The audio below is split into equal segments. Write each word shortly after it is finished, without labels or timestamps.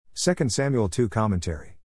2 Samuel 2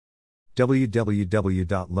 Commentary.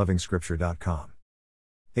 www.lovingscripture.com.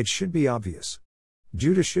 It should be obvious.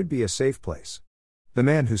 Judah should be a safe place. The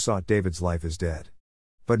man who sought David's life is dead.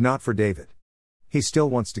 But not for David. He still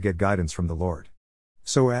wants to get guidance from the Lord.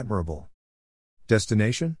 So admirable.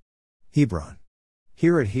 Destination? Hebron.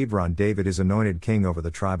 Here at Hebron, David is anointed king over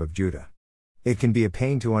the tribe of Judah. It can be a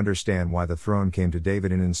pain to understand why the throne came to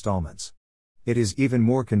David in installments. It is even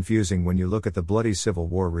more confusing when you look at the bloody civil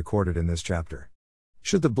war recorded in this chapter.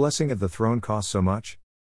 Should the blessing of the throne cost so much?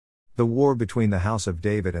 The war between the house of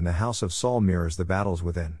David and the house of Saul mirrors the battles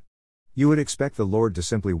within. You would expect the Lord to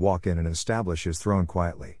simply walk in and establish his throne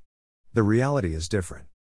quietly. The reality is different.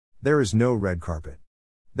 There is no red carpet.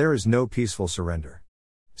 There is no peaceful surrender.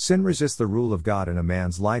 Sin resists the rule of God in a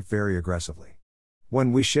man's life very aggressively.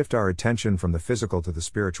 When we shift our attention from the physical to the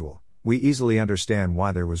spiritual, we easily understand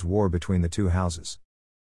why there was war between the two houses.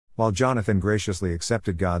 While Jonathan graciously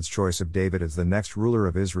accepted God's choice of David as the next ruler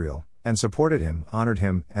of Israel, and supported him, honored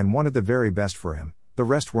him, and wanted the very best for him, the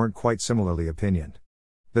rest weren't quite similarly opinioned.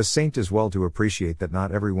 The saint is well to appreciate that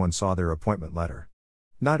not everyone saw their appointment letter.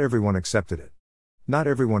 Not everyone accepted it. Not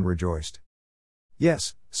everyone rejoiced.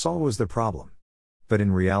 Yes, Saul was the problem. But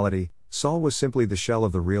in reality, Saul was simply the shell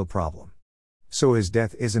of the real problem. So his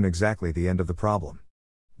death isn't exactly the end of the problem.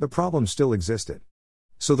 The problem still existed.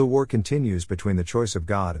 So the war continues between the choice of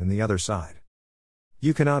God and the other side.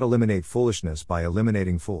 You cannot eliminate foolishness by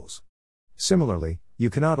eliminating fools. Similarly, you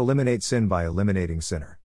cannot eliminate sin by eliminating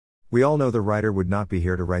sinner. We all know the writer would not be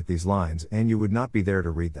here to write these lines, and you would not be there to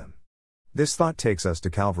read them. This thought takes us to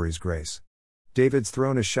Calvary's grace. David's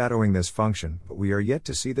throne is shadowing this function, but we are yet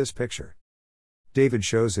to see this picture. David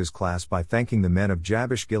shows his class by thanking the men of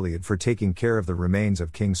Jabesh Gilead for taking care of the remains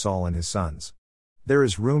of King Saul and his sons. There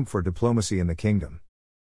is room for diplomacy in the kingdom.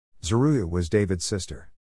 Zeruiah was David's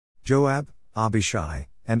sister. Joab, Abishai,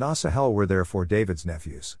 and Asahel were therefore David's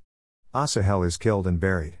nephews. Asahel is killed and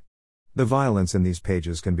buried. The violence in these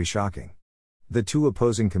pages can be shocking. The two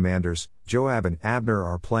opposing commanders, Joab and Abner,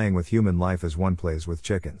 are playing with human life as one plays with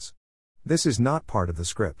chickens. This is not part of the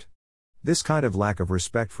script. This kind of lack of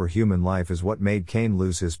respect for human life is what made Cain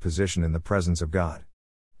lose his position in the presence of God.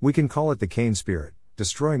 We can call it the Cain spirit,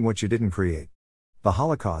 destroying what you didn't create. The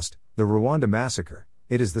Holocaust, the Rwanda massacre,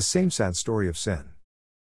 it is the same sad story of sin.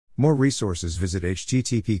 More resources visit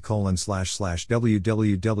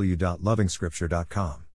http://www.lovingscripture.com.